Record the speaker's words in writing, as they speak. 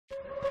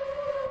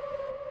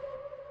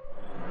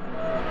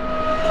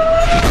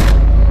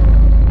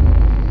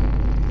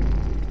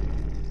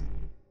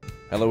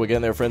Hello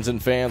again there, friends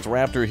and fans.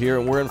 Raptor here,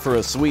 and we're in for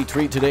a sweet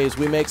treat today as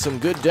we make some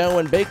good dough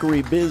and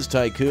bakery. Biz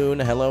Tycoon,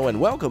 hello and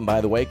welcome,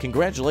 by the way.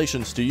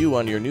 Congratulations to you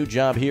on your new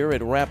job here at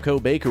Rapco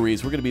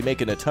Bakeries. We're going to be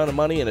making a ton of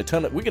money and a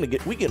ton of... We're gonna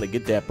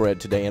get that bread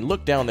today. And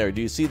look down there.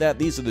 Do you see that?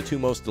 These are the two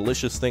most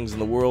delicious things in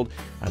the world.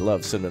 I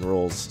love cinnamon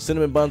rolls.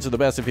 Cinnamon buns are the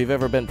best. If you've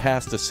ever been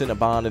past a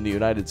Cinnabon in the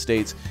United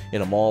States,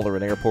 in a mall or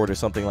an airport or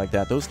something like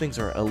that, those things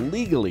are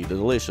illegally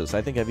delicious.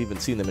 I think I've even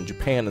seen them in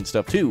Japan and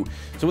stuff too.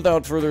 So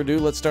without further ado,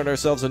 let's start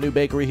ourselves a new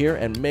bakery here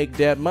and make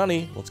that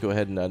money. Let's go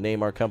ahead and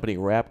name our company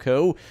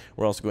Rapco.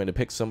 We're also going to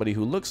pick somebody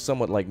who looks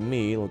somewhat like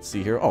me. Let's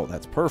see here. Oh,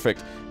 that's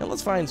perfect. And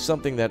let's find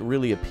something that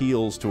really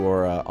appeals to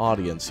our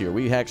audience here.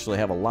 We actually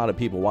have a lot of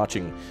people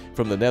watching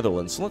from the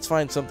Netherlands, so let's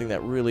find something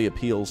that really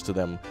appeals to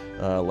them.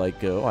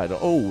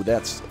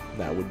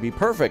 That would be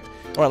perfect.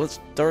 All right, let's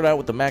start out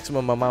with the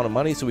maximum amount of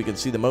money so we can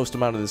see the most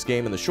amount of this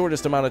game in the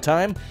shortest amount of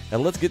time.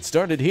 And let's get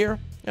started here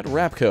at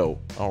Rapco.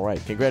 All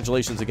right,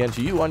 congratulations again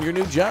to you on your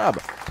new job.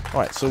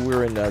 All right, so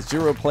we're in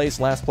zero place,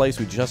 last place.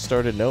 We just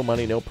started. No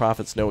money, no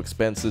profits, no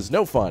expenses,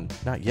 no fun.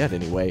 Not yet,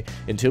 anyway,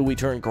 until we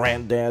turn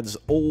Granddad's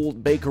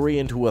old bakery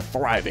into a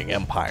thriving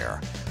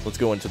empire. Let's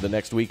go into the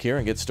next week here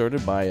and get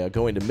started by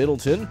going to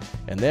Middleton,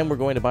 and then we're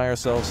going to buy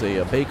ourselves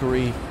a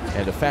bakery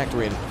and a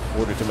factory in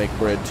order to make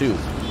bread, too.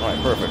 All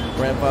right, perfect.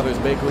 Grandfather's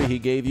bakery he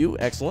gave you.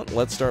 Excellent.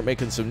 Let's start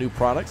making some new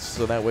products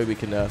so that way we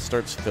can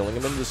start filling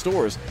them into the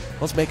stores.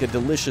 Let's make a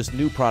delicious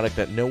new product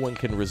that no one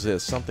can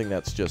resist, something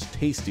that's just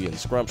tasty and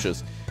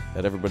scrumptious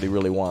that everybody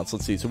really wants.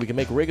 Let's see. So we can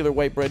make regular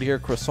white bread here,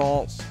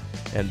 croissants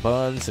and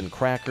buns and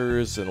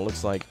crackers, and it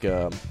looks like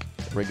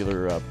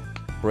regular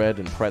bread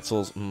and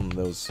pretzels.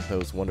 Those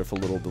wonderful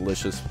little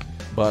delicious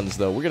buns,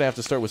 though. We're going to have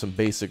to start with some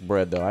basic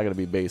bread, though. I got to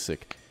be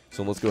basic.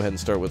 So let's go ahead and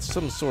start with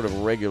some sort of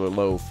regular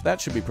loaf. That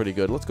should be pretty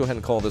good. Let's go ahead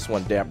and call this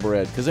one Dat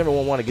Bread, because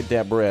everyone want to get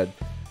Dat Bread.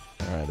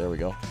 All right, there we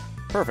go.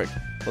 Perfect.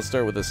 Let's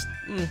start with this.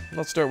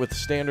 Let's start with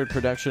standard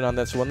production on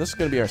this one. This is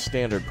going to be our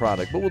standard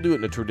product, but we'll do it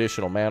in a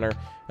traditional manner.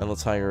 And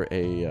let's hire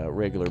a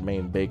regular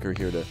main baker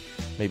here to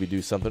maybe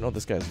do something. Oh,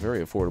 this guy's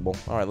very affordable.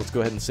 All right, let's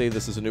go ahead and save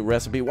this as a new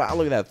recipe. Wow,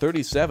 look at that.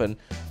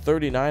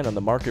 $37.39 on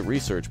the market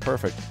research.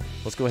 Perfect.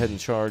 Let's go ahead and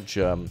charge.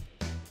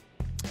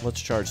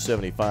 Let's charge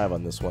 $75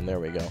 on this one. There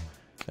we go.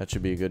 That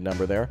should be a good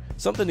number there.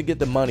 Something to get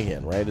the money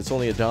in, right? It's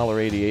only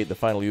 $1.88. The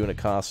final unit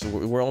cost.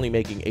 We're only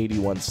making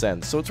 81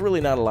 cents. So it's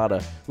really not a lot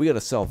of... We got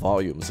to sell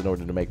volumes in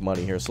order to make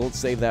money here. So let's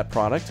save that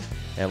product.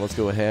 And let's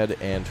go ahead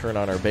and turn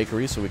on our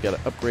bakery. So we got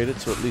to upgrade it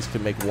so at least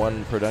can make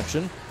one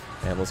production.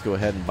 And let's go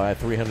ahead and buy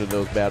 300 of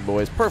those bad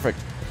boys. Perfect.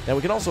 Now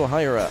we can also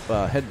hire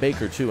a head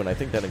baker too. And I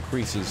think that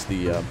increases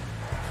the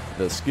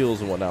skills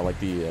and whatnot, like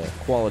the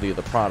quality of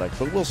the product.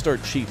 But we'll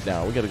start cheap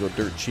now. We got to go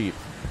dirt cheap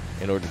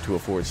in order to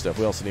afford stuff.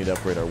 We also need to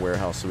upgrade our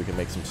warehouse so we can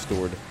make some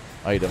stored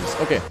items.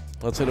 Okay,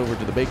 let's head over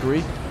to the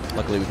bakery.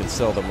 Luckily, we can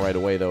sell them right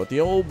away, though, at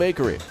the old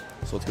bakery.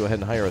 So let's go ahead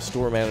and hire a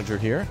store manager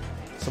here.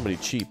 Somebody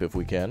cheap if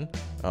we can.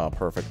 Oh,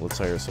 perfect. Let's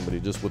hire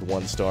somebody just with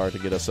 1 star to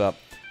get us up.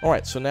 All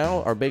right, so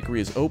now our bakery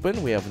is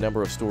open. We have a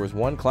number of stores.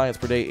 1, clients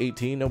per day,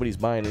 18. Nobody's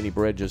buying any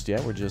bread just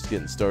yet. We're just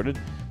getting started.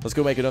 Let's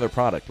go make another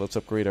product. Let's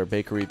upgrade our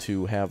bakery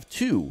to have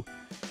 2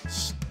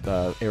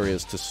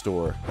 areas to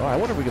store. Oh, I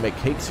wonder if we can make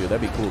cakes here.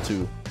 That'd be cool,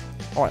 too.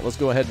 All right, let's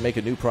go ahead and make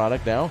a new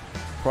product now.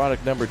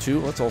 Product number 2.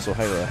 Let's also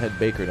hire a head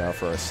baker now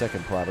for our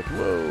second product.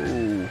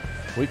 Whoa.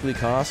 Weekly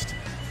cost.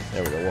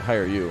 There we go. We'll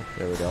hire you.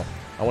 There we go.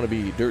 I want to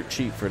be dirt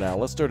cheap for now.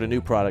 Let's start a new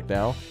product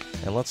now.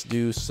 And let's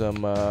do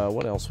some...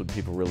 what else would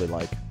people really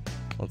like?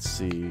 Let's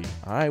see.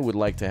 I would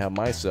like to have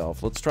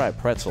myself... Let's try a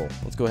pretzel.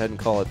 Let's go ahead and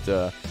call it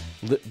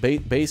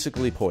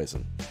basically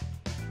poison.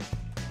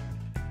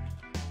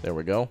 There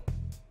we go.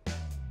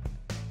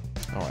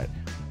 All right.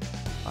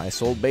 I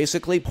sold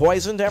basically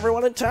poison to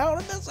everyone in town,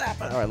 and this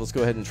happened. All right, let's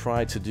go ahead and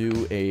try to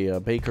do a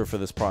baker for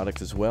this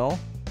product as well.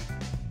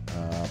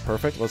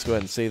 Perfect. Let's go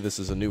ahead and save this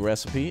as a new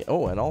recipe.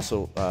 Oh, and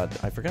also,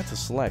 I forgot to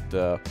select,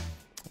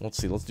 let's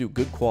see, let's do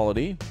good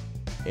quality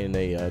in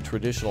a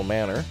traditional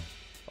manner.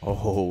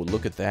 Oh,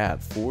 look at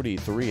that.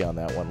 43 on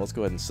that one. Let's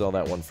go ahead and sell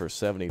that one for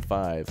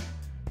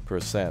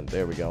 75%.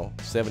 There we go.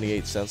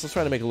 78 cents. Let's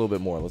try to make a little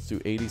bit more. Let's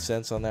do 80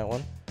 cents on that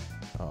one.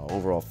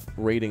 Overall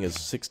rating is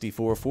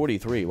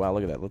 64.43. Wow,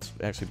 look at that. Let's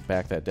actually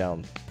back that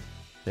down.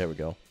 There we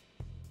go.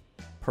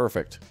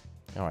 Perfect.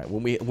 All right,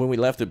 when we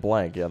left it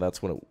blank, yeah,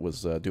 that's when it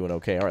was doing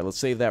okay. All right, let's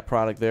save that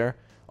product there.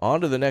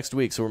 On to the next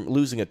week. So we're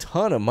losing a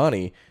ton of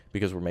money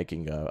because we're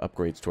making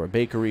upgrades to our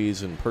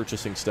bakeries and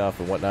purchasing stuff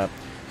and whatnot.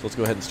 So let's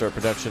go ahead and start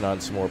production on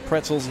some more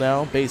pretzels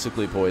now,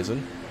 basically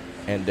poison,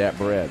 and that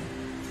bread.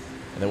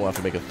 And then we'll have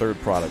to make a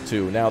third product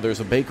too. Now there's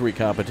a bakery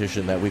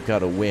competition that we've got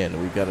to win.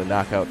 We've got to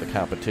knock out the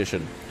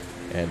competition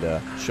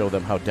and show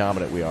them how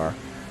dominant we are.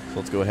 So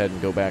let's go ahead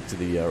and go back to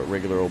the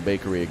regular old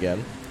bakery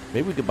again.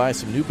 Maybe we could buy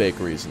some new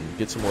bakeries and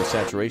get some more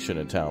saturation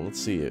in town.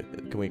 Let's see.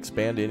 Can we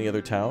expand to any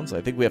other towns?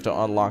 I think we have to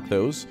unlock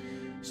those.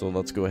 So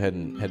let's go ahead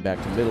and head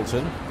back to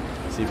Middleton.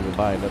 See if we can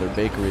buy another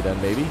bakery then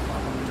maybe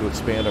to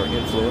expand our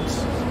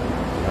influence.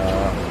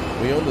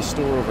 We own the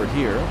store over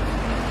here.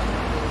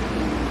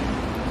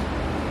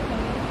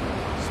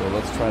 So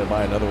let's try to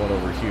buy another one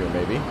over here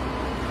maybe.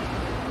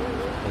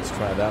 Let's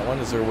try that one.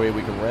 Is there a way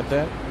we can rent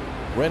that?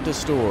 Rent a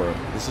store.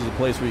 This is a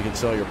place where you can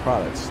sell your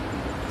products.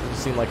 Doesn't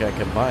seem like I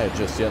can buy it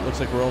just yet. Looks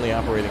like we're only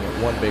operating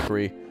at one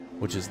bakery,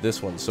 which is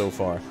this one so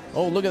far.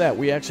 Oh, look at that.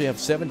 We actually have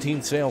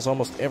 17 sales.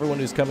 Almost everyone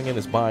who's coming in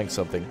is buying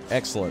something.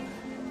 Excellent.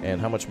 And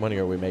how much money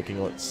are we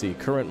making? Let's see.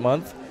 Current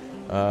month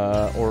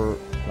or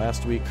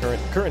last week.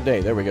 Current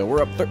day. There we go.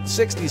 We're up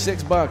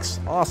 66 bucks.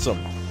 Awesome.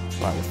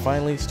 All right, we're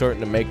finally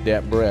starting to make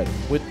that bread.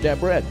 With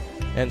that bread.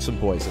 And some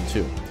poison,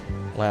 too.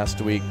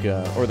 Last week,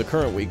 or the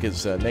current week,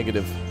 is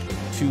negative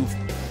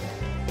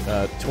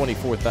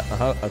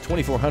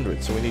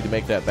 2,400. So we need to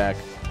make that back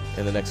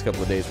in the next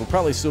couple of days. We'll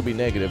probably still be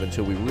negative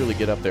until we really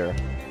get up there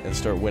and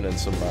start winning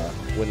some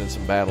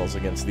battles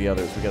against the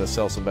others. We got to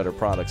sell some better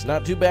products.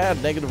 Not too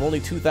bad. Negative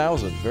only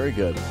 2,000. Very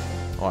good.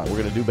 All right, we're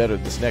going to do better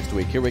this next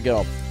week. Here we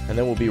go. And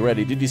then we'll be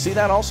ready. Did you see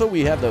that also?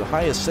 We had the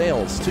highest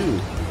sales, too.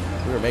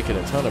 We were making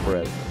a ton of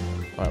bread.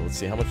 All right, let's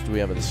see. How much do we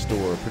have in the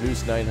store?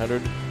 Produce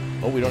 900.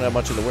 Oh, we don't have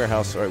much in the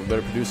warehouse. All right, we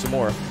better produce some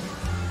more.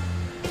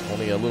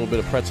 Only a little bit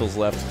of pretzels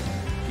left.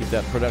 Keep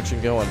that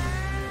production going.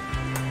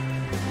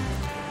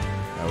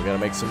 Now we got to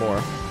make some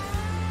more.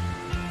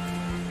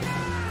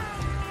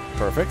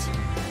 Perfect.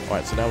 All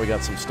right, so now we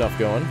got some stuff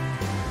going.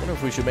 I wonder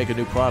if we should make a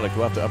new product.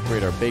 We'll have to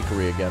upgrade our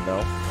bakery again,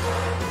 though.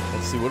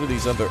 Let's see. What are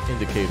these other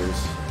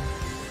indicators?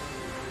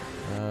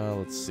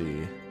 Let's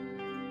see.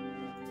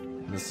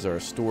 This is our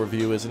store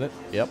view, isn't it?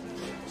 Yep.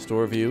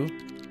 Store view.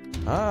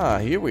 Ah,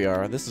 here we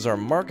are. This is our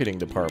marketing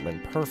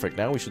department. Perfect.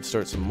 Now we should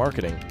start some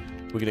marketing.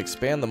 We can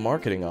expand the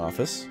marketing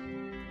office.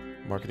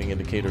 Marketing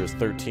indicator is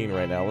 13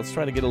 right now. Let's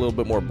try to get a little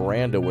bit more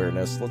brand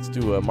awareness. Let's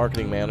do a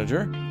marketing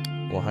manager.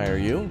 We'll hire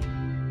you.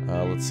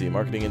 Let's see.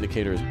 Marketing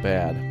indicator is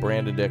bad.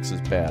 Brand index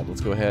is bad.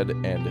 Let's go ahead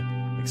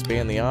and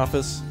expand the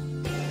office.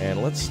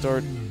 And let's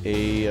start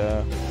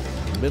a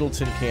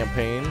Middleton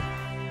campaign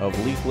of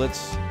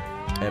leaflets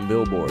and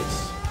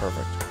billboards.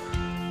 Perfect.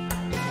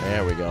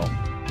 There we go.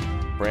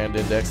 Brand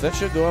index. That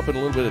should go up in a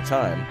little bit of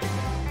time.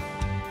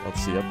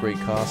 Let's see. Upgrade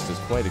cost is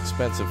quite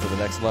expensive for the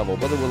next level,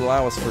 but it will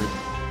allow us for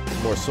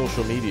more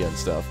social media and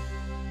stuff.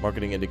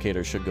 Marketing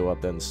indicator should go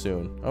up then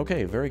soon.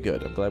 Okay, very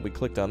good. I'm glad we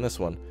clicked on this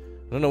one.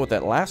 I don't know what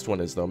that last one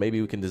is, though. Maybe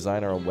we can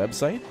design our own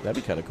website?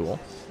 That'd be kind of cool.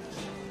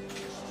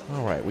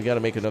 All right, we got to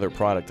make another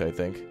product, I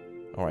think.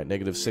 All right,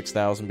 negative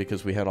 6,000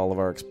 because we had all of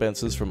our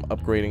expenses from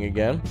upgrading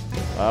again.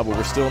 But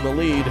we're still in the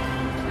lead.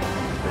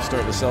 We're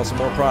starting to sell some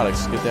more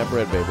products. Get that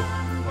bread, baby.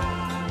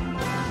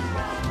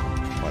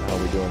 How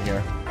are we doing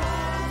here?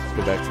 Let's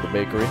go back to the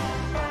bakery.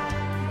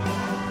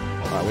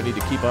 All right, we need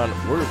to keep on.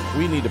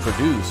 We need to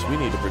produce. We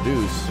need to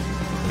produce.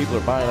 People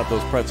are buying up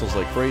those pretzels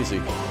like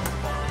crazy.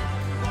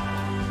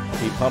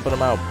 Keep pumping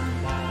them out.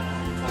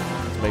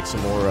 Let's make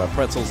some more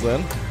pretzels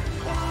then.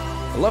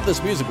 I love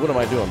this music. What am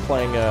I doing?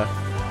 Playing,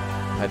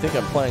 I think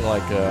I'm playing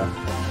like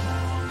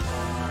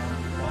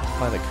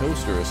Planet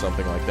Coaster or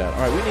something like that.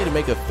 All right, we need to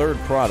make a third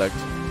product.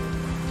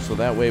 So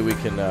that way we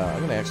can, I'm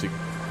going to actually,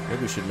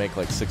 maybe we should make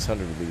like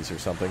 600 of these or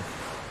something.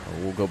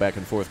 We'll go back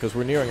and forth because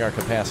we're nearing our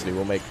capacity.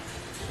 We'll make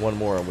one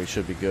more and we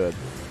should be good.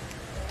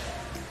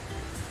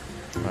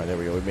 All right, there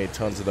we go. We made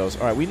tons of those.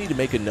 All right, we need to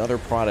make another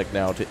product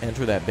now to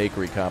enter that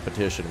bakery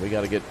competition. We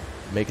got to get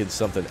making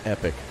something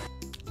epic.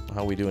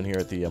 How are we doing here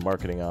at the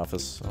marketing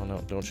office? Oh, no,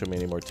 don't show me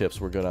any more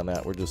tips. We're good on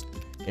that. We're just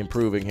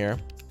improving here.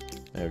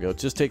 There we go. It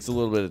just takes a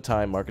little bit of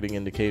time. Marketing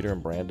indicator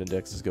and brand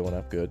index is going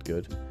up. Good,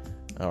 good.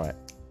 All right.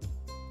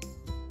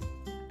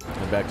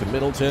 And back to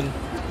Middleton.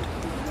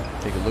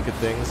 Take a look at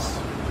things.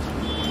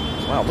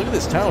 Wow, look at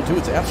this town, too.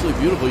 It's absolutely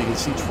beautiful. You can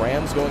see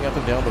trams going up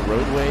and down the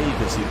roadway. You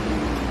can see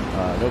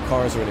no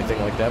cars or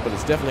anything like that, but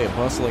it's definitely a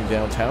bustling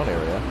downtown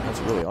area. That's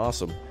really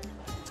awesome.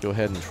 Let's go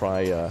ahead and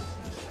try,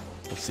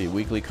 let's see,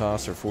 weekly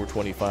costs are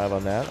 $4.25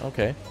 on that.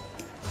 Okay.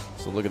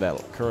 So look at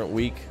that. Current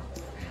week.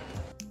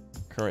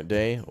 Current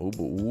day.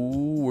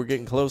 Ooh, we're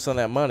getting close on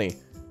that money.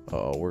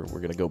 Uh-oh, we're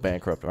going to go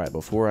bankrupt. All right,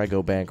 before I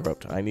go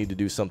bankrupt, I need to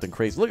do something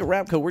crazy. Look at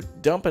Rapco. We're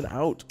dumping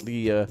out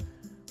the...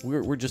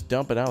 We're just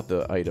dumping out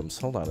the items.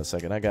 Hold on a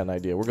second. I got an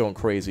idea. We're going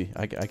crazy.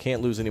 I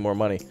can't lose any more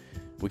money.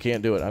 We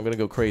can't do it. I'm going to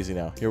go crazy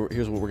now.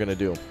 Here's what we're going to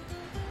do.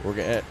 We're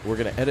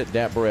going to edit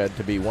that bread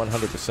to be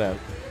 100%.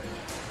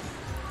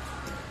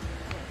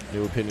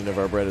 New opinion of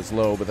our bread is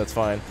low, but that's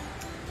fine.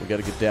 We got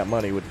to get that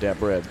money with that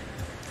bread.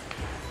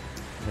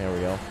 There we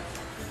go.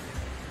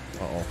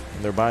 Uh-oh.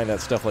 And they're buying that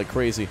stuff like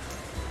crazy.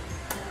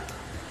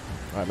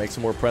 All right, make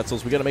some more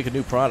pretzels. We got to make a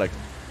new product.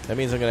 That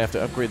means I'm going to have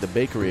to upgrade the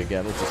bakery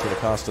again, which is going to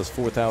cost us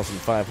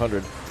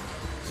 $4,500.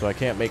 So I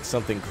can't make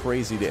something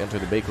crazy to enter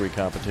the bakery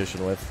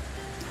competition with.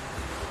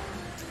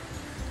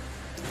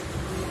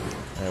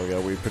 There we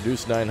go. We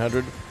produced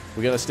 900.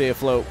 We got to stay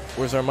afloat.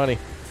 Where's our money?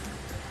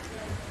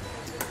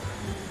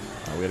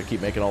 Oh, we got to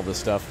keep making all this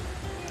stuff.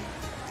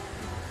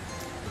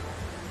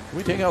 Can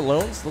we take out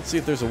loans? Let's see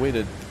if there's a way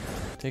to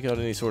take out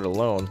any sort of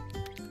loan.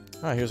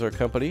 Here's our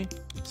company.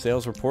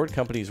 Sales report.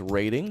 Company's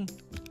rating.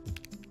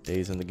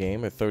 Days in the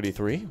game are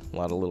 33. A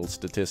lot of little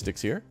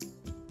statistics here.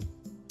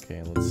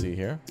 Okay, let's see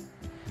here.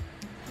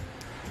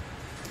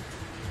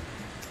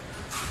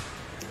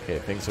 Okay,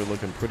 things are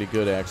looking pretty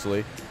good,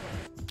 actually.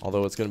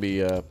 Although it's going to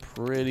be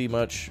pretty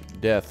much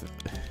death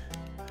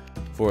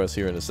for us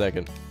here in a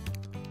second.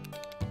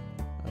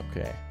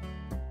 Okay.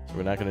 So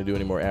we're not going to do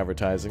any more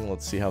advertising.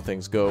 Let's see how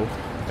things go.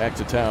 Back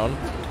to town.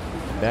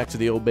 Back to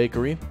the old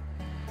bakery.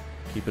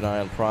 Keep an eye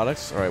on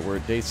products. Alright, we're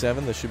at day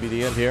 7. This should be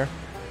the end here.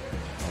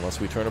 Unless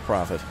we turn a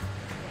profit.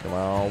 Come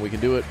on, we can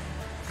do it.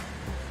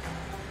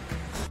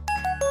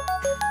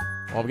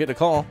 Oh, I'm getting a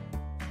call.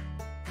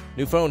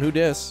 New phone, who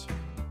dis?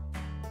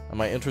 Am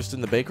I interested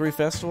in the bakery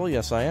festival?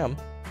 Yes, I am.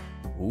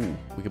 Ooh,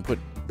 we can put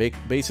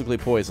basically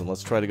poison.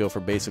 Let's try to go for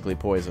basically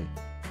poison.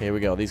 Here we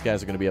go. These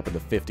guys are going to be up in the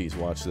 50s.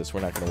 Watch this.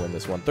 We're not going to win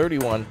this one.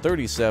 31,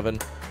 37,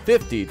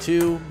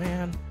 52,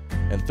 man,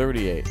 and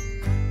 38.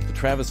 The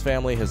Travis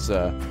family has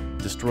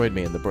destroyed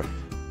me in the...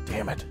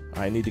 Damn it.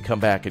 I need to come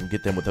back and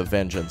get them with a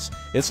vengeance.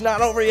 It's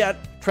not over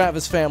yet,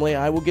 Travis family.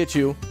 I will get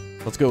you.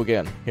 Let's go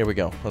again. Here we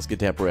go. Let's get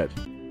that bread.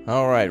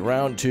 Alright,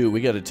 round 2.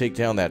 We got to take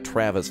down that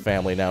Travis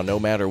family now, no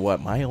matter what.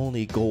 My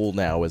only goal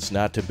now is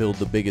not to build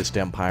the biggest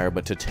empire,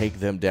 but to take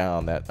them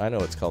down. I know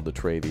it's called the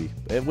Travy,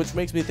 which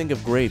makes me think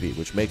of gravy,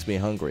 which makes me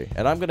hungry.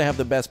 And I'm going to have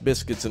the best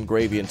biscuits and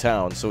gravy in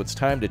town, so it's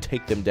time to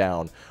take them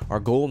down. Our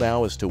goal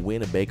now is to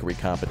win a bakery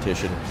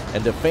competition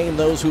and defame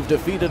those who've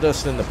defeated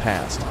us in the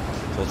past.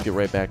 So let's get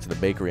right back to the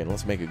bakery and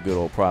let's make a good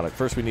old product.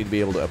 First, we need to be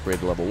able to upgrade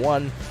to level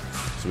 1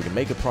 so we can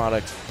make a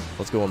product.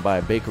 Let's go and buy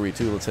a bakery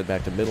too. Let's head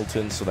back to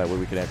Middleton so that way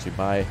we can actually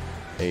buy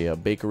a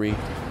bakery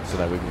so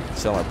that we can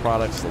sell our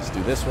products. Let's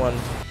do this one.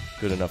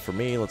 Good enough for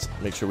me. Let's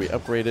make sure we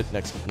upgrade it.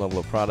 Next level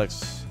of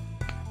products.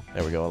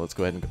 There we go. Let's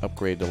go ahead and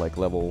upgrade to like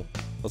level...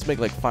 Let's make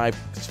like five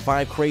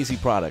crazy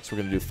products. We're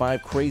going to do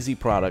 5 crazy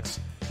products.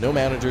 No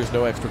managers,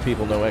 no extra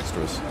people, no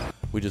extras.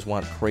 We just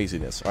want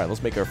craziness. All right,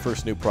 let's make our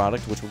first new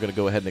product, which we're going to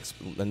go ahead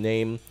and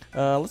name.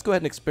 Let's go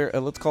ahead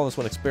and let's call this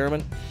one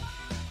Experiment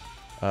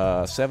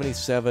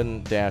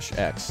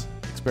 77-X.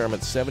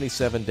 Experiment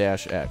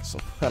 77-X.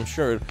 I'm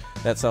sure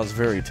that sounds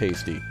very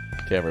tasty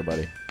to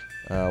everybody.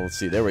 Let's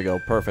see. There we go.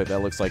 Perfect.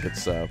 That looks like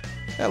it's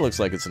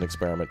an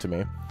experiment to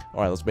me. All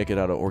right, let's make it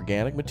out of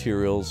organic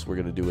materials. We're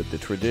going to do it the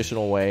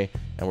traditional way,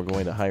 and we're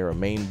going to hire a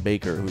main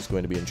baker who's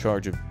going to be in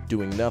charge of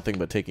doing nothing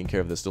but taking care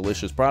of this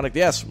delicious product.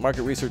 Yes,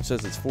 market research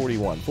says it's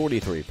 41,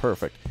 43.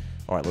 Perfect.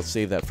 All right, let's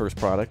save that first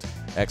product.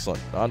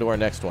 Excellent. On to our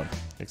next one.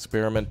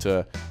 Experiment.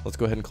 Let's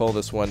go ahead and call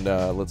this one,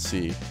 let's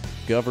see,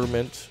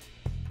 Government.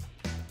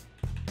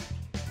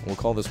 We'll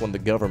call this one the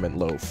Government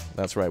Loaf.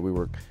 That's right. We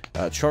were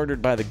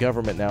chartered by the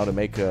government now to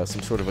make some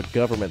sort of a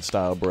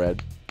government-style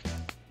bread.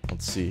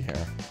 Let's see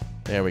here.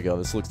 There we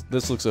go.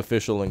 This looks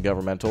official and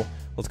governmental.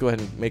 Let's go ahead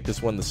and make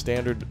this one the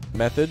standard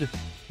method.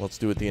 Let's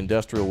do it the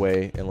industrial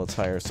way, and let's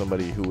hire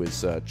somebody who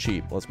is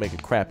cheap. Let's make a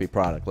crappy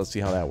product. Let's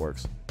see how that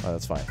works.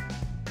 That's fine.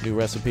 New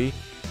recipe.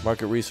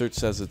 Market research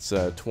says it's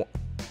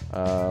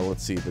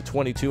let's see, the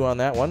 22 on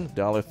that one,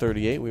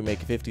 $1.38. We make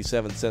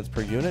 57 cents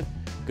per unit.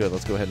 Good.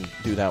 Let's go ahead and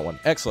do that one.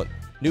 Excellent.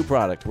 New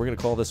product. We're gonna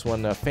call this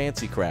one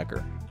Fancy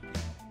Cracker.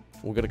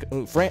 We're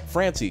gonna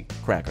Francy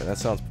Cracker. That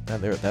sounds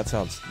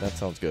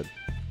good.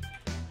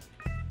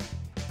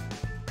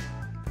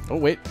 Oh,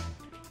 wait.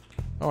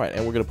 All right,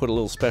 and we're going to put a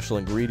little special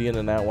ingredient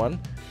in that one.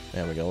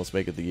 There we go. Let's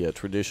make it the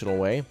traditional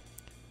way.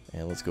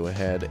 And let's go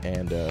ahead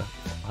and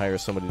hire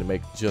somebody to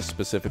make just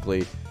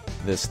specifically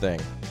this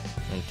thing.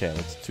 Okay,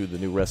 let's do the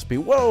new recipe.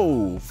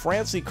 Whoa!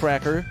 Francy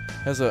Cracker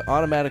has an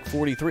automatic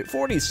 43.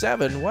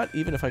 47? What?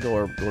 Even if I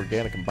go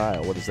organic and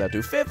bio, what does that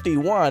do?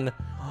 51?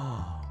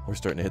 Oh, we're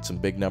starting to hit some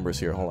big numbers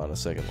here. Hold on a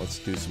second. Let's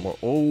do some more.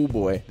 Oh,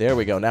 boy. There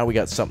we go. Now we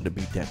got something to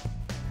beat that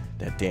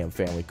damn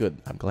family. Good.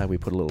 I'm glad we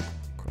put a little...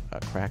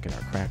 crack in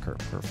our cracker.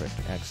 Perfect.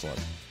 Excellent.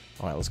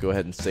 All right, let's go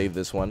ahead and save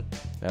this one.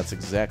 That's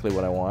exactly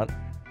what I want.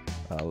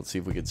 Let's see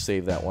if we could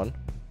save that one.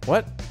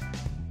 What?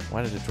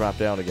 Why did it drop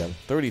down again?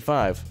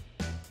 35.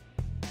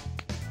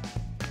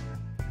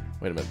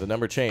 Wait a minute. The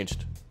number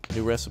changed.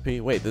 New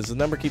recipe. Wait, does the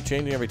number keep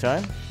changing every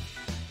time?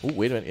 Oh,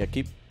 wait a minute.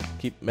 Yeah,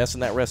 keep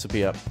messing that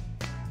recipe up.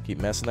 Keep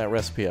messing that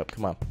recipe up.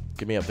 Come on.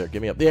 Get me up there.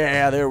 Get me up.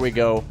 Yeah, there we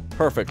go.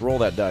 Perfect. Roll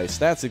that dice.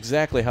 That's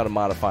exactly how to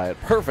modify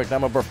it. Perfect.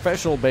 I'm a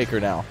professional baker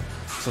now.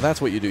 So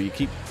that's what you do. You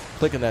keep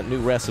clicking that new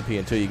recipe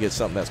until you get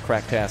something that's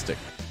cracktastic.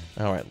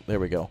 All right, there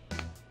we go.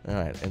 All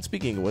right, and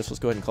speaking of which, let's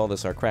go ahead and call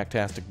this our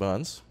cracktastic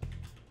buns.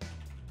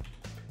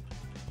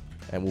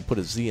 And we'll put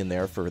a Z in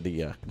there for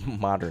the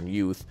modern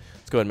youth.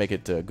 Let's go ahead and make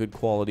it good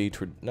quality.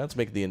 Let's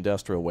make it the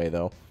industrial way,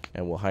 though.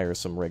 And we'll hire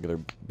some regular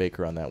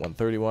baker on that one.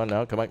 31.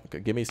 Now, come on.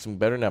 Give me some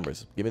better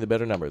numbers. Give me the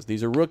better numbers.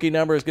 These are rookie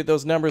numbers. Get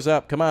those numbers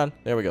up. Come on.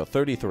 There we go.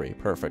 33.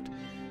 Perfect.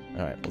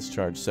 All right, let's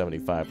charge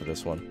 75 for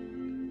this one.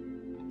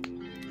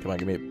 Come on,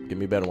 give me a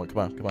better one.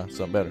 Come on,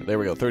 something better. There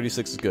we go.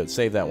 36 is good.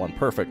 Save that one.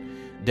 Perfect.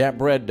 Dat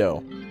bread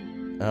dough.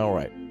 All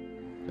right.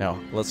 Now,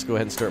 let's go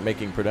ahead and start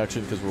making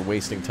production because we're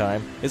wasting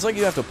time. It's like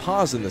you have to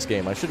pause in this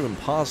game. I should have been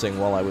pausing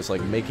while I was,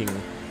 like, making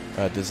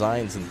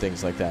designs and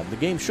things like that. The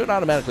game should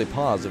automatically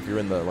pause if you're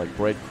in the, like,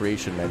 bread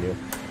creation menu.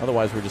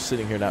 Otherwise, we're just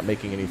sitting here not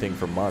making anything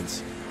for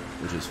months,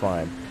 which is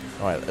fine.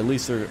 All right, at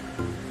least they're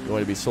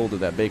going to be sold at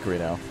that bakery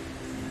now.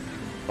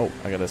 Oh,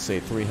 I got to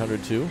say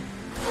 300 too.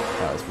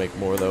 Let's make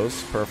more of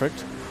those.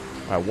 Perfect.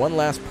 All right, one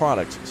last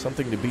product,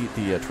 something to beat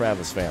the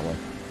Travis family.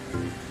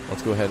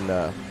 Let's go ahead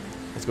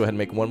and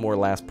make one more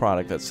last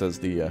product that says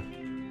the.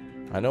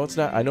 I know it's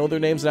not. I know their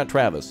name's not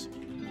Travis.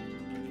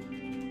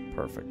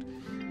 Perfect.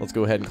 Let's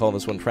go ahead and call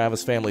this one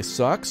Travis Family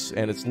Sucks,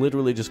 and it's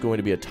literally just going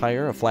to be a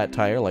tire, a flat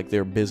tire, like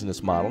their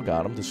business model.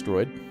 Got them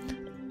destroyed.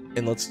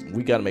 And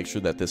we got to make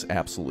sure that this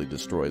absolutely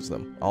destroys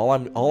them. All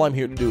I'm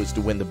here to do is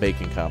to win the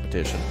baking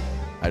competition.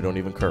 I don't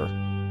even care.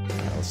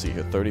 Right, let's see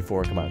here.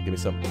 34. Come on, give me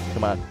some.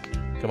 Come on,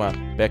 come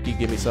on, Becky,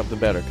 give me something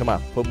better. Come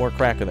on, put more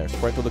crack in there.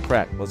 Sprinkle the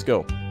crack. Let's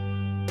go.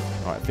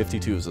 All right,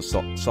 52 is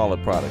a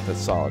solid product. That's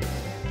solid.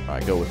 All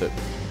right, go with it.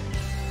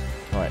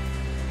 All right,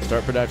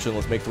 start production.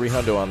 Let's make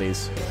 300 on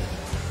these.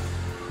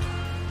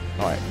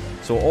 All right.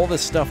 So all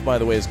this stuff, by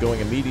the way, is going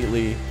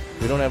immediately.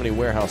 We don't have any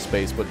warehouse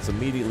space, but it's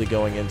immediately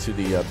going into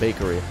the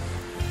bakery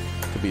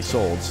to be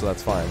sold, so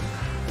that's fine.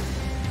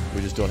 We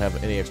just don't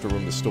have any extra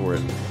room to store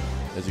it,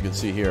 as you can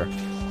see here.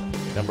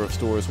 Number of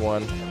stores,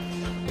 1.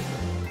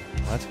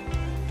 What?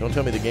 Don't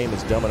tell me the game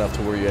is dumb enough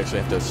to where you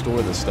actually have to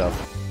store this stuff.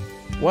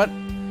 What?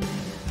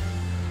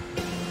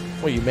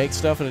 Well, you make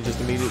stuff and it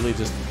just immediately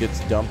just gets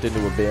dumped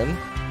into a bin?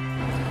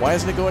 Why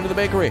isn't it going to the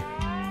bakery?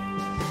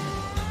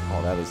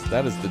 Oh,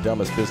 that is the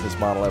dumbest business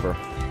model ever.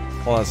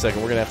 Hold on a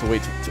second. We're going to have to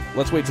wait.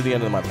 Let's wait to the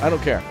end of the month. I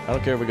don't care. I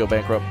don't care if we go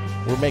bankrupt.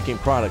 We're making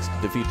products to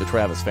defeat the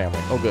Travis family.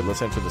 Oh, good.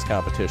 Let's enter this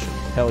competition.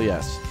 Hell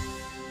yes.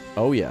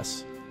 Oh,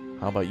 yes.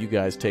 How about you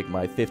guys take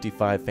my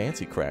 55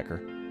 fancy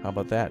cracker? How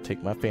about that?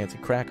 Take my fancy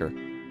cracker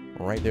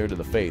right there to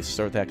the face.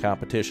 Start that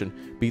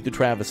competition. Beat the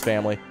Travis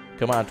family.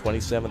 Come on.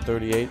 27,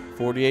 38,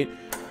 48.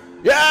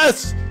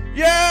 Yes!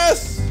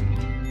 Yes!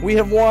 We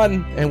have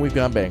won. And we've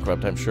gone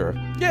bankrupt, I'm sure.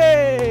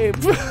 Yay!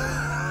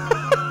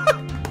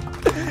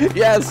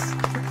 Yes!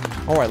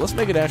 Alright, let's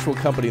make an actual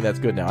company that's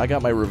good now. I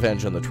got my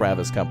revenge on the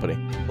Travis company.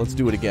 Let's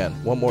do it again.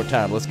 One more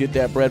time. Let's get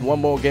that bread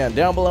one more again.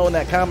 Down below in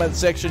that comment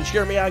section,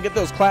 cheer me on. Get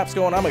those claps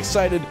going. I'm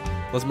excited.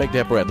 Let's make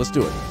that bread. Let's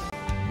do it.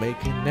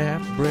 Making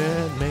that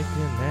bread, making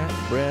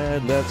that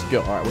bread. Let's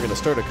go. Alright, we're going to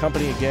start a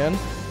company again.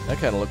 That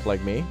kind of looked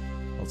like me.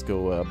 Let's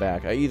go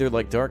back. I either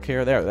like dark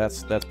hair. There,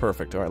 that's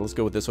perfect. Alright, let's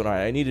go with this one.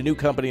 Alright, I need a new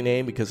company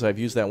name because I've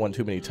used that one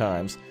too many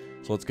times.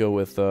 So let's go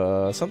with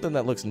something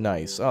that looks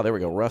nice. Oh, there we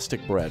go.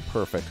 Rustic bread.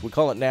 Perfect. We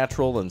call it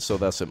natural, and so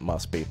thus it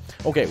must be.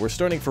 Okay, we're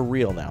starting for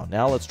real now.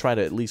 Now let's try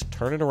to at least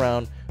turn it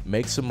around,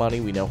 make some money.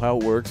 We know how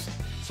it works,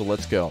 so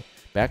let's go.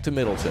 Back to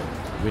Middleton.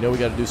 We know we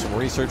got to do some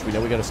research. We know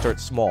we got to start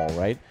small,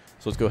 right?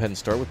 So let's go ahead and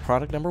start with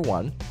product number 1.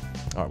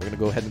 All right, we're going to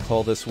go ahead and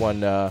call this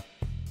one,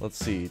 let's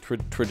see,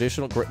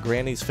 traditional,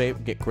 Granny's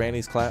favorite,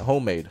 Granny's class,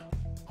 homemade.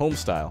 Home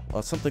style.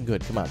 Something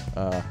good. Come on.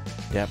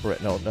 That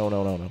bread. No.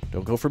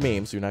 Don't go for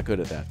memes. You're not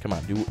good at that. Come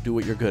on. Do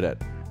what you're good at.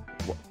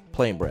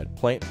 Plain bread.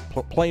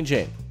 Plain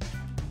Jane.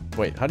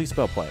 Wait, how do you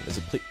spell plain? Is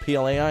it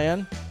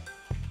P-L-A-I-N?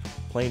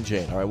 Plain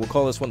Jane. All right, we'll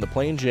call this one the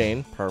Plain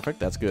Jane. Perfect.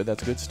 That's good.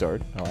 That's a good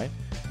start. All right.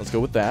 Let's go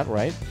with that,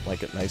 right?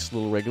 Like a nice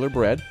little regular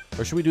bread.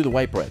 Or should we do the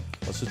white bread?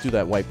 Let's just do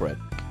that white bread.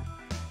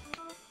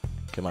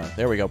 Come on.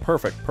 There we go.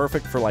 Perfect.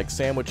 Perfect for like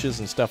sandwiches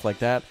and stuff like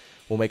that.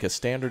 We'll make a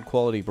standard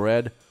quality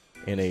bread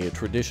in a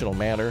traditional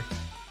manner.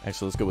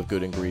 Actually, let's go with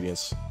good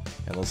ingredients.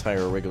 And let's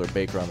hire a regular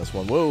baker on this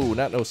one. Whoa,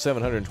 not no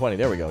 720.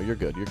 There we go. You're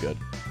good. You're good.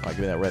 All right, give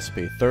me that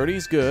recipe. 30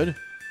 is good.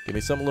 Give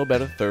me something a little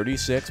better.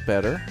 36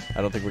 better.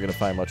 I don't think we're going to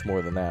find much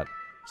more than that.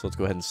 So let's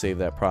go ahead and save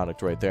that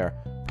product right there.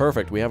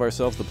 Perfect. We have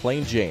ourselves the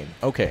Plain Jane.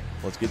 Okay,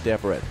 let's get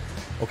that bread.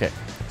 Okay,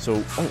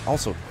 so, oh,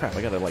 also, crap,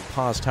 I got to, like,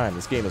 pause time.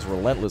 This game is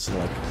relentless in,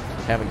 like,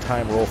 having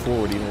time roll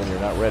forward even when you're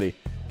not ready.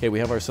 Okay, we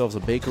have ourselves a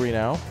bakery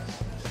now.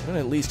 I'm going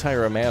to at least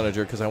hire a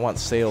manager because I want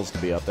sales to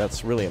be up.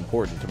 That's really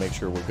important to make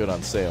sure we're good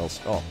on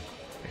sales. Oh,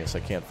 I guess I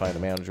can't find a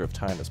manager if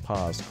time is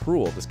paused.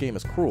 Cruel. This game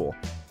is cruel.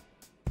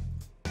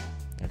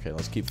 Okay,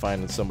 let's keep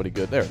finding somebody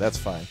good. There, that's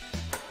fine.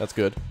 That's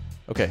good.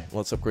 Okay,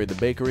 let's upgrade the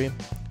bakery.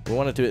 We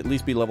want it to at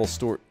least be level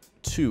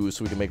 2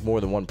 so we can make more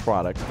than one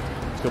product.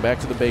 Let's go back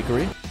to the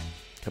bakery.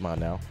 Come on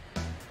now.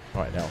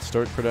 All right, now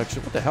start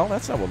production. What the hell?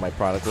 That's not what my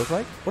product looked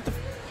like. What the...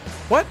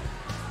 What?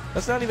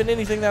 That's not even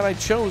anything that I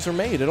chose or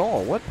made at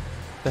all. What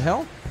the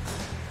hell?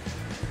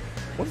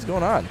 What is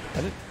going on? I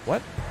didn't...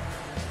 What?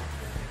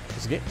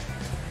 This game...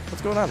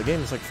 What's going on? The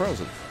game is like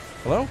frozen.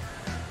 Hello?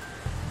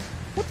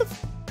 What the...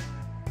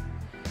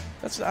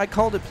 That's... I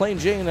called it Plain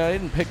Jane and I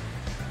didn't pick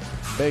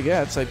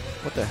baguettes.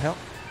 What the hell?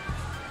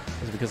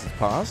 Is it because it's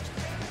paused?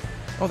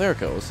 Oh, there it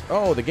goes.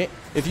 Oh, the game...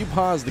 If you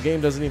pause, the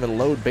game doesn't even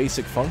load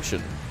basic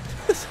function.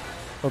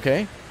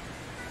 Okay.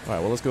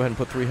 Alright, well, let's go ahead and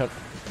put 300...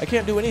 I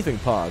can't do anything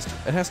paused.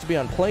 It has to be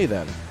on play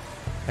then.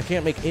 I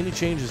can't make any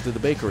changes to the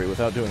bakery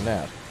without doing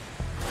that.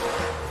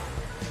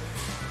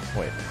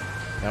 Wait.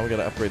 Now we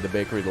gotta upgrade the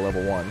bakery to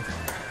level 1.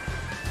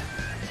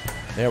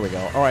 There we go.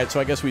 Alright, so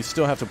I guess we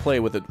still have to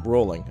play with it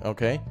rolling,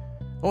 okay?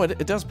 Oh,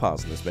 it does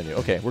pause in this menu.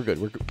 Okay, we're good.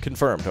 We're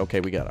confirmed. Okay,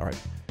 we got it.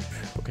 Alright.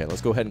 Okay,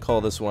 let's go ahead and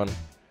call this one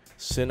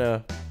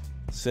Cinna...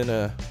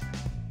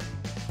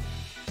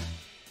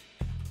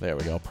 There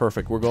we go.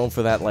 Perfect. We're going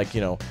for that, like, you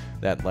know,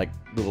 that, like,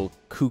 little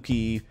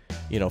kooky,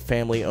 you know,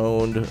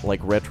 family-owned, like,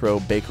 retro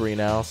bakery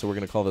now. So we're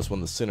going to call this one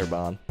the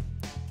Cinnabon.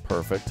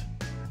 Perfect.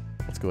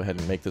 Let's go ahead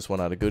and make this one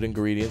out of good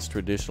ingredients,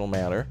 traditional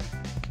manner.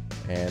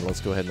 And let's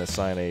go ahead and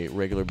assign a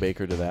regular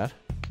baker to that.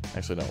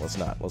 Actually, no, let's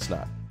not. Let's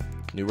not.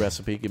 New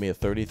recipe. Give me a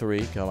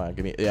 33. Come on,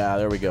 give me... Yeah,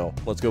 there we go.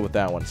 Let's go with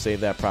that one.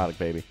 Save that product,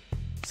 baby.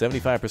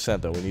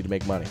 75% though. We need to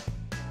make money.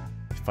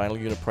 Final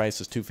unit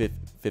price is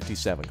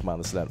 $257. Come on,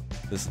 this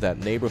is that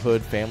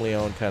neighborhood,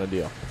 family-owned kind of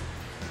deal.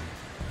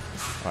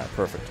 All right,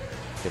 perfect.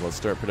 Okay, let's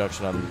start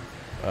production on...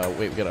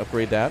 wait, we got to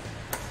upgrade that.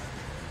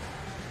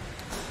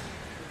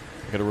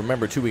 We got to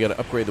remember too. We got to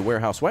upgrade the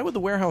warehouse. Why would the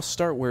warehouse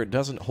start where it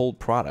doesn't hold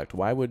product?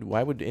 Why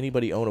would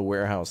anybody own a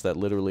warehouse that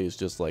literally is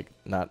just like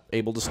not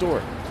able to store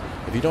it?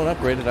 If you don't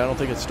upgrade it, I don't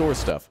think it stores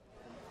stuff.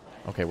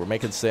 Okay, we're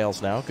making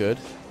sales now. Good.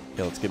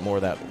 Okay, let's get more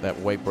of that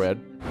white bread.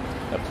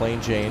 That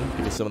plain Jane.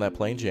 Give me some of that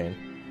plain Jane.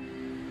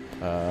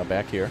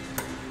 Back here.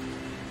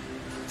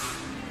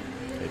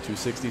 Okay,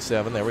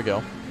 267. There we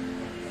go.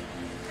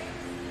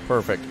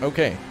 Perfect.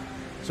 Okay.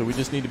 So we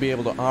just need to be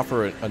able to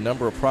offer a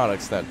number of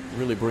products that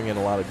really bring in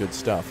a lot of good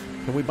stuff.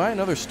 Can we buy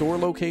another store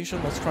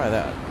location? Let's try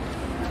that.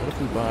 What if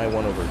we buy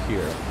one over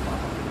here?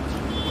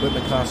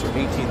 Equipment costs are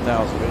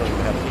 $18,000. We don't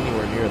even have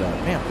anywhere near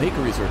that. Man,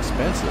 bakeries are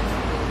expensive.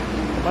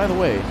 And by the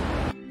way,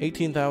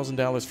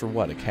 $18,000 for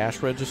what? A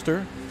cash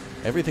register?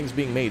 Everything's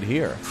being made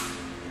here.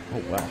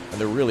 Oh, wow. And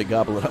they're really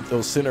gobbling up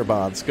those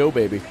Cinnabons. Go,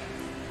 baby.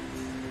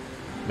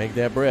 Make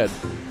that bread.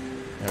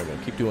 There we go.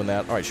 Keep doing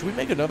that. All right, should we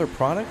make another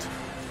product?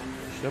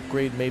 Should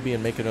upgrade maybe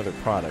and make another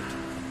product.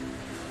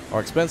 Our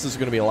expenses are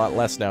going to be a lot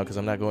less now because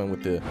I'm not going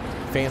with the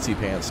fancy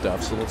pants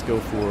stuff. So let's go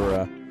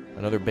for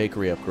another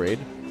bakery upgrade.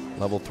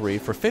 Level 3.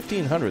 For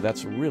 $1,500,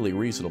 that's really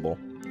reasonable.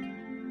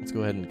 Let's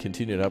go ahead and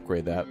continue to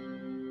upgrade that.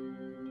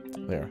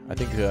 There. I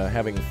think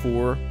having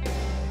 4,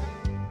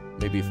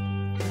 maybe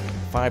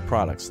 5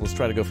 products. Let's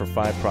try to go for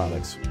 5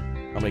 products.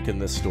 How many can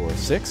this store?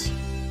 6?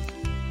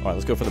 All right,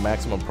 let's go for the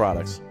maximum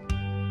products.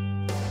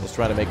 Let's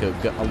try to make a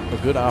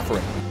good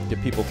offering.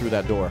 Get people through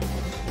that door.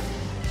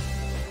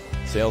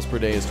 Sales per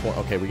day is 20.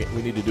 Okay,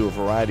 we need to do a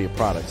variety of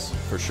products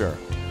for sure.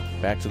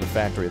 Back to the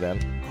factory then.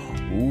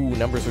 Ooh,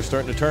 numbers are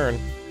starting to turn.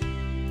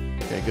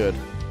 Okay, good.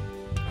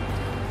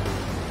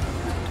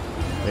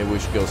 Maybe we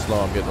should go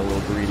slow. I'm getting a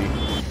little greedy.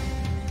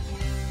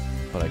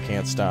 But I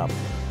can't stop.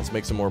 Let's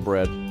make some more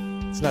bread.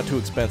 It's not too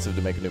expensive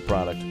to make a new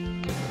product.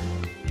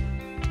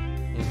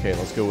 Okay,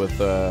 let's go with,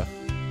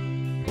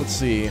 let's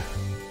see.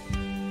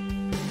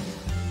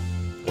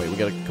 Wait, we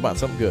gotta, come on,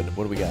 something good.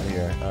 What do we got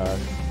here?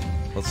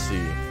 Let's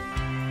see.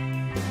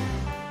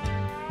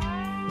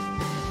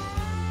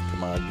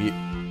 Come on,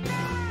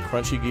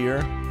 crunchy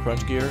gear,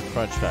 crunch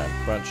time,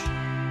 crunch,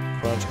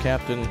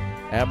 Captain,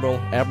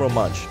 Admiral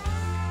Munch.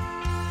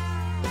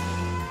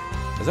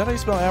 Is that how you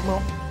spell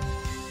Admiral?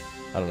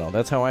 I don't know.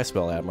 That's how I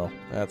spell Admiral.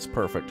 That's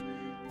perfect.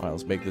 All right,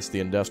 let's make this the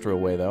industrial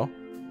way, though.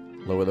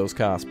 Lower those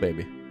costs,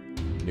 baby.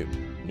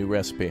 New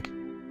recipe.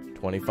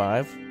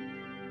 25,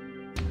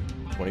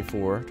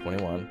 24,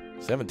 21,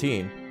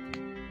 17,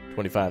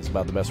 25 is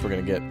about the best we're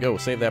going to get. Go,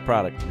 save that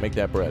product. Make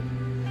that bread.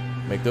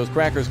 Make those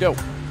crackers. Go.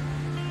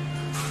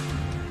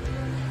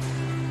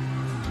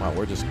 Wow,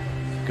 we're just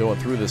going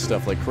through this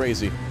stuff like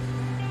crazy.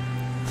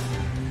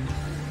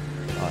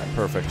 All right,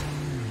 perfect.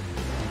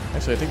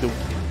 Actually, I think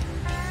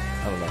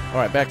I don't know. All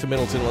right, back to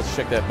Middleton. Let's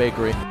check that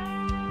bakery.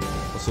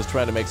 Let's just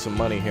try to make some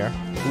money here.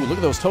 Ooh, look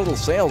at those total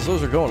sales.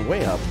 Those are going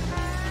way up.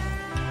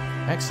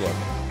 Excellent.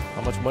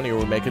 How much money are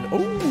we making?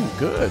 Oh,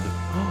 good.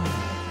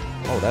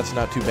 Oh, that's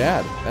not too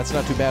bad. That's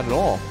not too bad at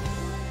all. All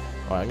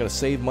right, I'm going to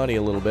save money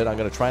a little bit. I'm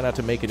going to try not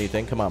to make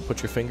anything. Come on,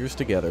 put your fingers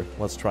together.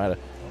 Let's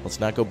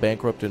not go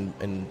bankrupt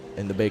in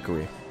the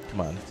bakery. Come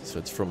on. So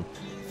it's from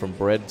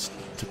bread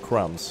to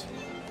crumbs.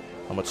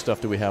 How much stuff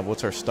do we have?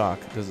 What's our stock?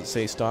 Does it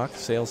say stock?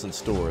 Sales and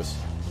stores.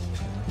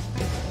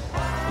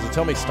 Does it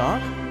tell me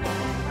stock?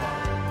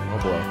 Oh,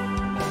 boy.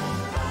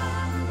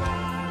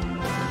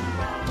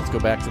 Let's go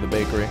back to the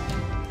bakery.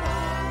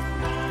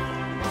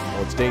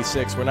 Oh, it's day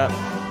 6. We're not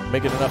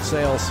making enough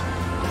sales.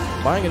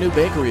 Buying a new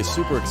bakery is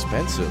super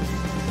expensive.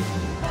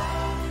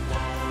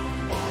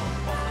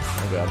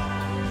 Oh, God.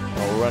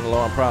 Oh, we're running low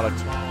on product.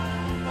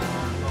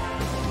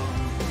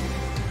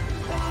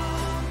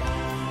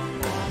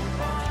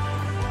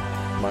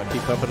 Come on,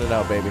 keep pumping it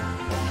out, baby.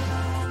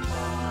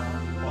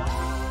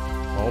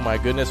 Oh, my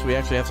goodness, we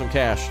actually have some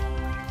cash.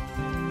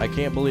 I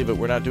can't believe it.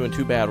 We're not doing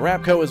too bad.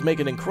 Rapco is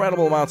making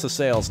incredible amounts of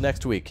sales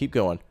next week. Keep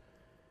going.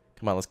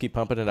 Come on, let's keep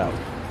pumping it out.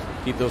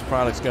 Keep those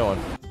products going.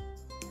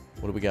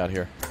 What do we got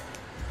here?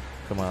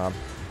 Come on.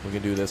 We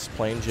can do this.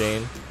 Plain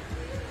Jane.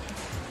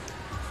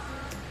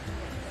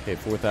 Okay,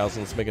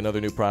 4,000. Let's make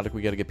another new product.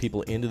 We got to get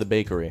people into the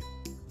bakery.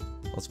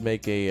 Let's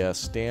make a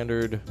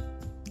standard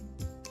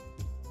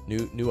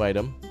new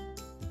item.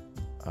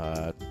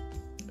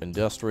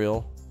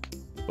 Industrial,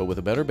 but with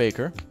a better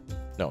baker.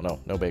 No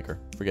baker.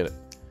 Forget it.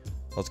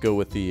 Let's go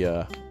with the,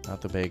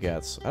 not the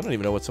baguettes. I don't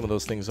even know what some of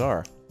those things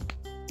are.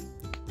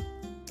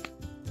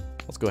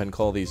 Let's go ahead and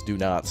call these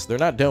do-nots. They're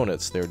not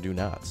donuts, they're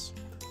do-nots.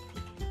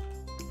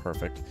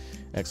 Perfect.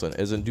 Excellent.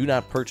 As in, do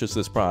not purchase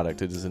this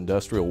product. It is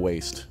industrial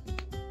waste.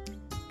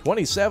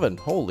 27!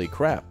 Holy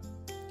crap.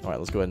 Alright,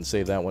 let's go ahead and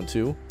save that one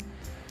too.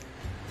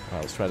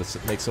 Let's try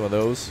to make some of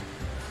those.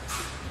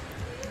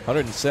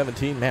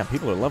 117. Man,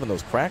 people are loving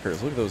those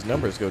crackers. Look at those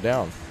numbers go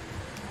down.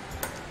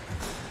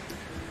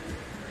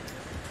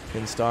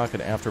 In stock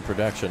and after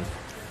production.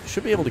 You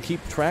should be able to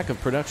keep track of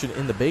production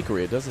in the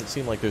bakery. It doesn't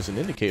seem like there's an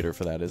indicator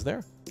for that, is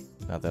there?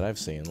 Not that I've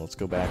seen. Let's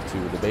go back to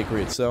the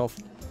bakery itself.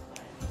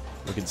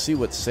 We can see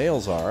what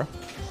sales are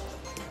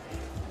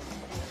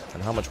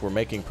and how much we're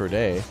making per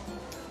day.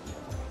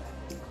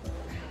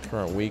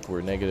 Current week,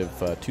 we're negative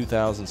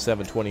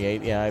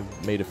 2,728. Yeah,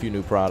 I've made a few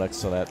new products,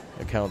 so that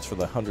accounts for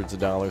the hundreds of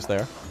dollars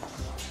there.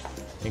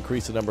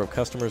 Increase the number of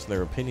customers and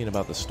their opinion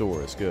about the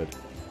store is good.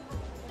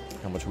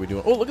 How much are we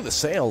doing? Oh, look at the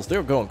sales.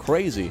 They're going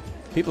crazy.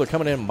 People are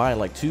coming in and buying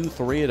like 2,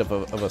 3 of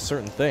a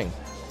certain thing.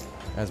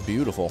 That's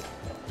beautiful.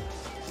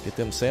 Get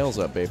them sales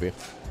up, baby.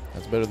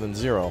 That's better than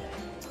 0.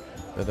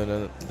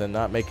 Better than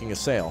not making a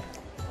sale.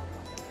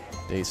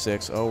 Day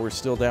 6. Oh, we're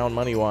still down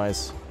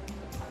money-wise.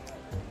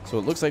 So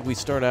it looks like we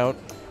start out...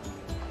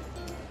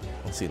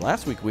 Let's see.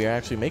 Last week we were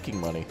actually making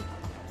money.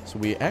 So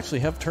we actually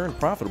have turned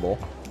profitable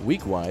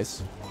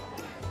week-wise.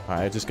 All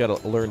right, I just got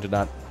to learn to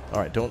not... All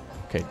right,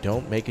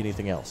 don't make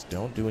anything else.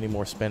 Don't do any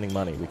more spending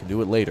money. We can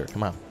do it later.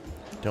 Come on.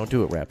 Don't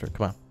do it, Raptor.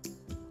 Come on.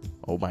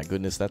 Oh, my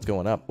goodness, that's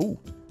going up. Ooh.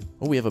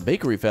 Oh, we have a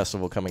bakery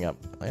festival coming up.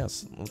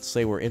 Yes, let's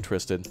say we're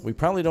interested. We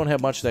probably don't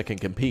have much that can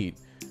compete.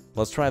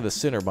 Let's try the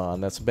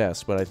Cinnabon. That's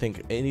best, but I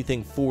think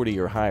anything 40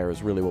 or higher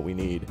is really what we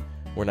need.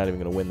 We're not even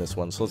going to win this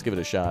one, so let's give it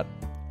a shot.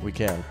 We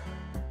can.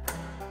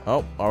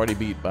 Oh, already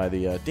beat by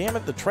the... damn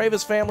it, the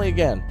Travis family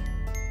again.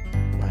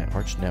 My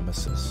arch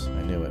nemesis.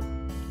 I knew it.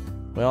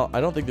 Well,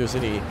 I don't think there's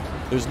any...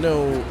 There's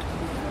no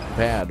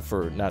bad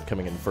for not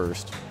coming in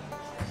first.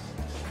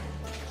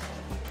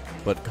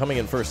 But coming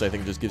in first, I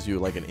think, just gives you,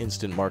 like, an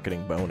instant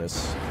marketing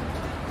bonus.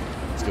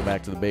 Let's go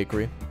back to the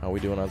bakery. How are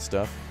we doing on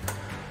stuff?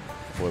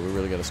 Boy, we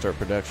really got to start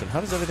production. How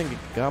does everything get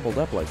gobbled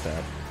up like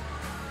that?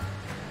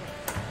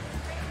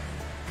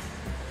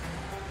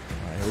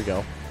 Alright, here we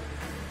go.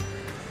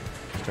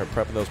 Start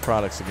prepping those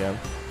products again.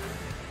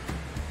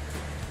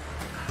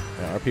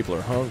 Yeah, our people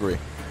are hungry.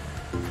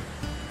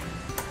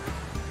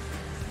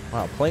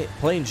 Wow,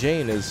 plain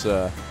Jane is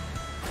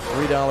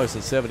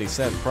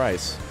 $3.70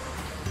 price.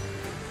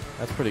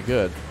 That's pretty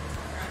good.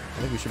 I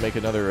think we should make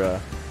another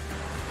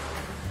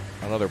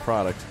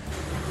product.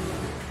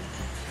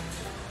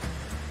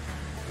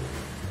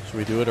 Should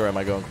we do it, or am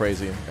I going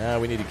crazy?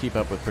 We need to keep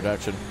up with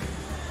production.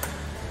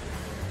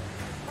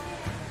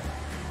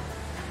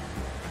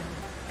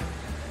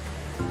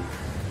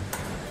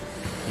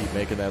 Keep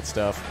making that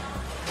stuff.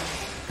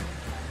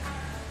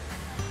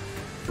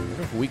 I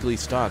wonder if weekly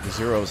stock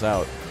zeroes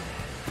out.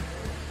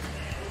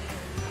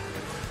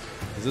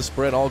 Is this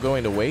spread all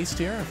going to waste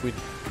here?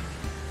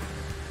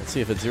 Let's see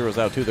if it zeroes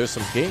out too. There's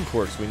some game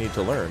quirks we need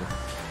to learn.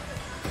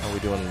 How are we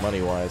doing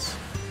money-wise?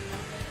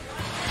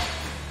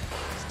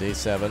 It's day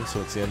 7,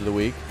 so it's the end of the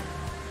week.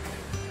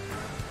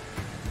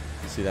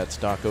 See that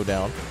stock go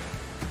down.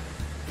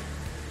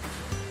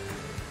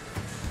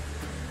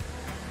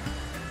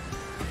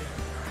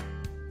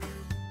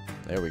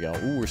 There we go.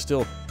 Ooh, we're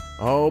still...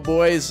 Oh,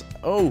 boys.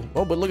 Oh,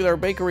 but look at our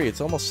bakery.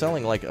 It's almost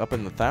selling like up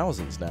in the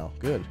thousands now.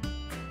 Good.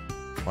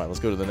 All right, let's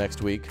go to the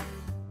next week.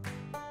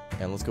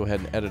 And let's go ahead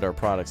and edit our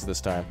products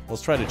this time.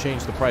 Let's try to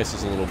change the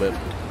prices a little bit.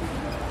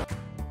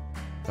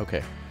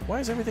 Okay. Why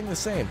is everything the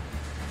same?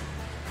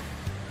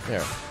 There.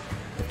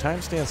 If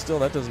time stands still,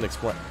 that doesn't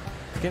explain.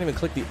 I can't even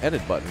click the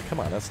edit button. Come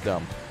on, that's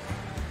dumb.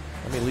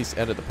 Let me at least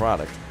edit the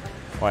product.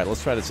 All right,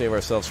 let's try to save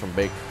ourselves from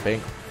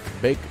baker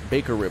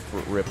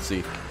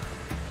ripsy.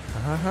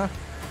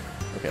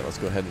 Okay, let's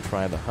go ahead and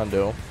try the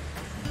hundo.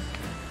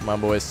 Come on,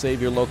 boys,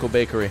 save your local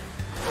bakery.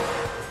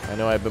 I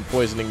know I've been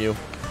poisoning you,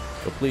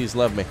 but please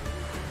love me.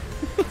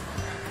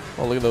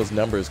 Oh, look at those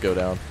numbers go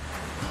down.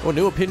 Oh,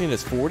 new opinion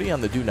is 40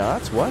 on the do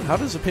nots? What? How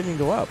does opinion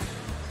go up?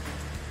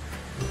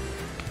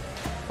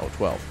 Oh,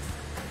 12.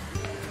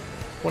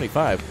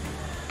 25.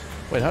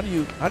 Wait, how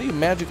do you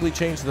magically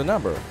change the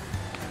number?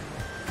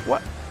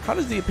 What? How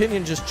does the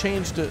opinion just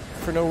change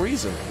for no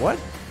reason? What?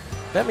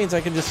 That means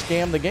I can just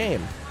scam the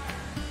game.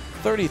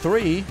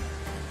 33.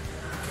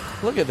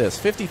 Look at this.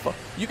 55.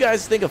 You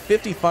guys think of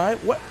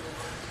 55? What?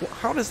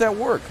 How does that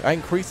work? I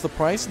increase the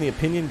price and the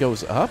opinion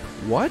goes up?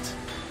 What?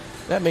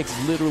 That makes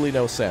literally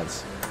no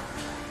sense.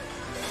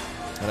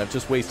 And I've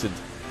just wasted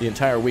the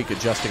entire week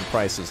adjusting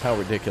prices. How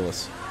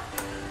ridiculous.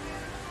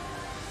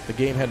 The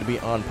game had to be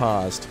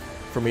unpaused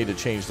for me to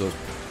change those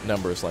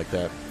numbers like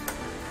that.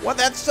 What?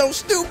 That's so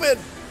stupid!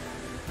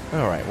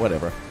 Alright,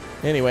 whatever.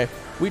 Anyway,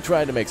 we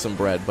tried to make some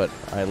bread, but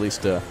I at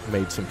least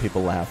made some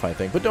people laugh, I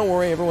think. But don't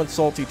worry, everyone's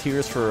salty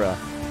tears for,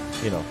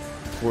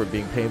 for it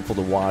being painful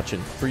to watch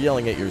and for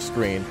yelling at your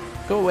screen.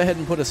 Go ahead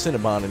and put a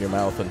Cinnabon in your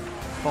mouth and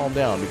calm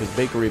down, because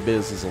Bakery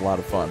Biz is a lot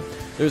of fun.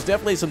 There's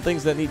definitely some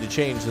things that need to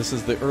change. This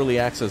is the early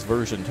access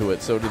version to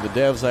it, so to the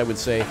devs, I would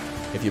say,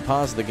 if you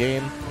pause the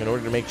game in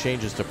order to make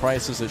changes to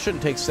prices, it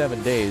shouldn't take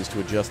 7 days to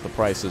adjust the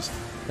prices,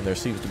 and there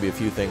seems to be a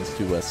few things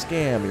to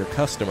scam your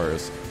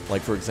customers,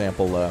 like, for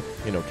example,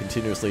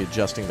 continuously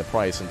adjusting the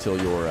price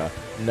until your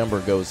number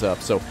goes up.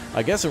 So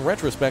I guess in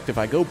retrospect, if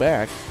I go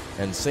back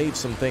and save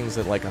some things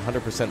at like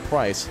 100%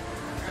 price,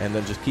 and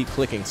then just keep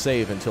clicking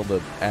save until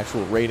the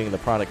actual rating of the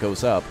product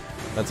goes up,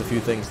 that's a few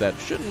things that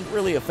shouldn't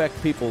really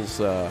affect people's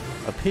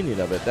opinion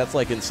of it. That's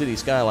like in City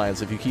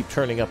Skylines, if you keep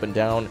turning up and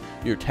down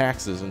your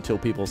taxes until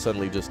people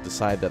suddenly just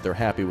decide that they're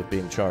happy with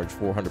being charged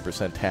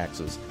 400%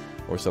 taxes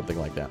or something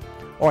like that.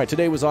 Alright,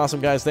 today was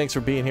awesome, guys. Thanks for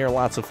being here.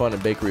 Lots of fun in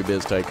Bakery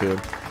Biz Tycoon.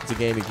 It's a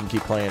game you can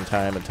keep playing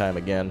time and time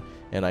again,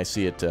 and I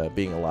see it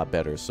being a lot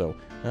better. So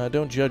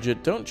don't judge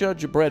it. Don't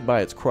judge a bread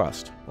by its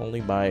crust,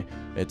 only by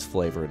its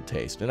flavor and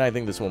taste. And I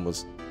think this one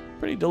was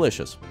pretty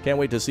delicious. Can't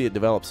wait to see it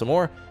develop some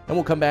more, and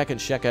we'll come back and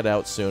check it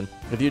out soon.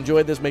 If you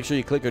enjoyed this, make sure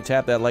you click or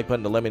tap that like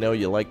button to let me know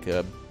you like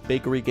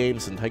bakery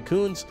games and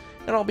tycoons,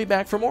 and I'll be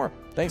back for more.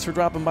 Thanks for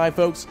dropping by,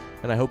 folks,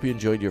 and I hope you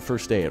enjoyed your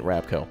first day at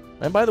Rapco.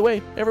 And by the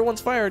way, everyone's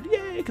fired.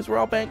 Yay, because we're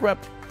all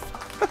bankrupt.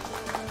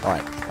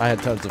 Alright, I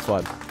had tons of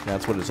fun.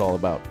 That's what it's all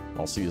about.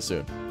 I'll see you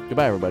soon.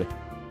 Goodbye, everybody.